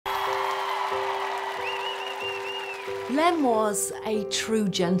Len was a true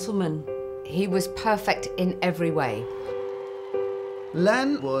gentleman. He was perfect in every way.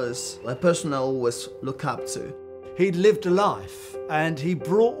 Len was a person I always look up to. He'd lived a life and he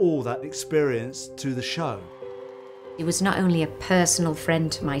brought all that experience to the show. He was not only a personal friend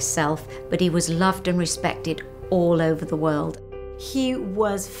to myself, but he was loved and respected all over the world. He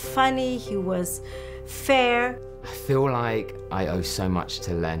was funny, he was fair. I feel like I owe so much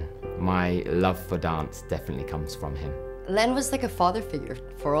to Len. My love for dance definitely comes from him. Len was like a father figure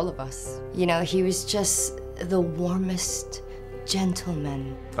for all of us. You know, he was just the warmest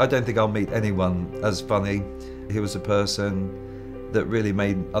gentleman. I don't think I'll meet anyone as funny. He was a person that really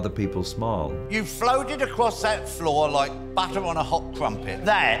made other people smile. You floated across that floor like butter on a hot crumpet.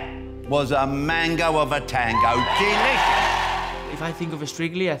 That was a mango of a tango. Delicious. If I think of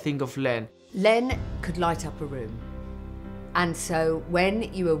Strictly, I think of Len. Len could light up a room. And so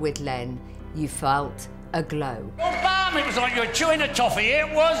when you were with Len, you felt a glow. Oh, bam! It was like you were chewing a toffee. It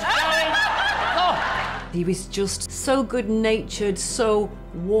was going... Oh. He was just so good-natured, so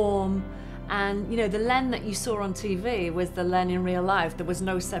warm. And, you know, the Len that you saw on TV was the Len in real life. There was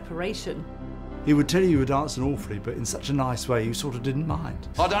no separation. He would tell you were dancing awfully, but in such a nice way, you sort of didn't mind.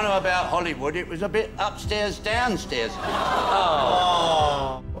 I don't know about Hollywood. It was a bit upstairs, downstairs.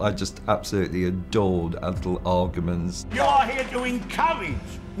 Oh. I just absolutely adored our little arguments. You are here to encourage,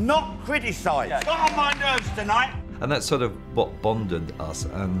 not criticise. Got on my nerves tonight. And that's sort of what bonded us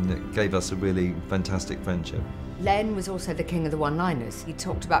and it gave us a really fantastic friendship. Len was also the king of the one-liners. He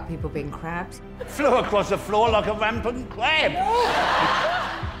talked about people being crabs. Flew across the floor like a rampant crab.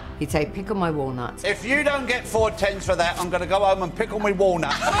 He'd say, pickle my walnuts. If you don't get 4 tens for that, I'm going to go home and pickle my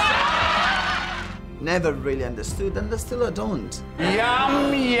walnuts. Never really understood, and still I don't.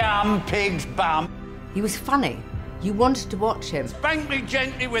 Yum, yum, pig's bum. He was funny. You wanted to watch him. Spank me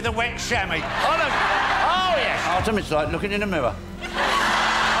gently with a wet chamois. Oh, yes. Artem, it's like looking in a mirror.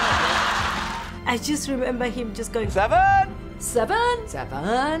 I just remember him just going, 7. 7.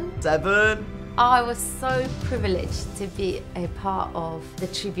 7. 7. I was so privileged to be a part of the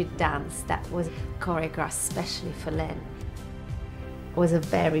tribute dance that was choreographed specially for Len. It was a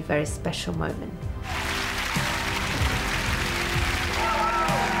very, very special moment.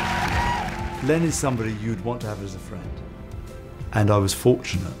 Len is somebody you'd want to have as a friend. And I was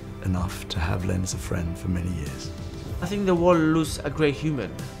fortunate enough to have Len as a friend for many years. I think the world loses a great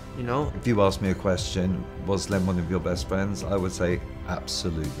human, you know? If you asked me a question, was Len one of your best friends? I would say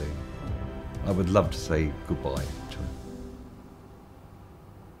absolutely. I would love to say goodbye to him.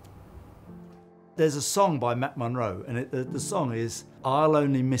 There's a song by Matt Monro, and the song is, I'll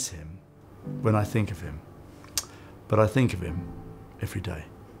only miss him when I think of him, but I think of him every day.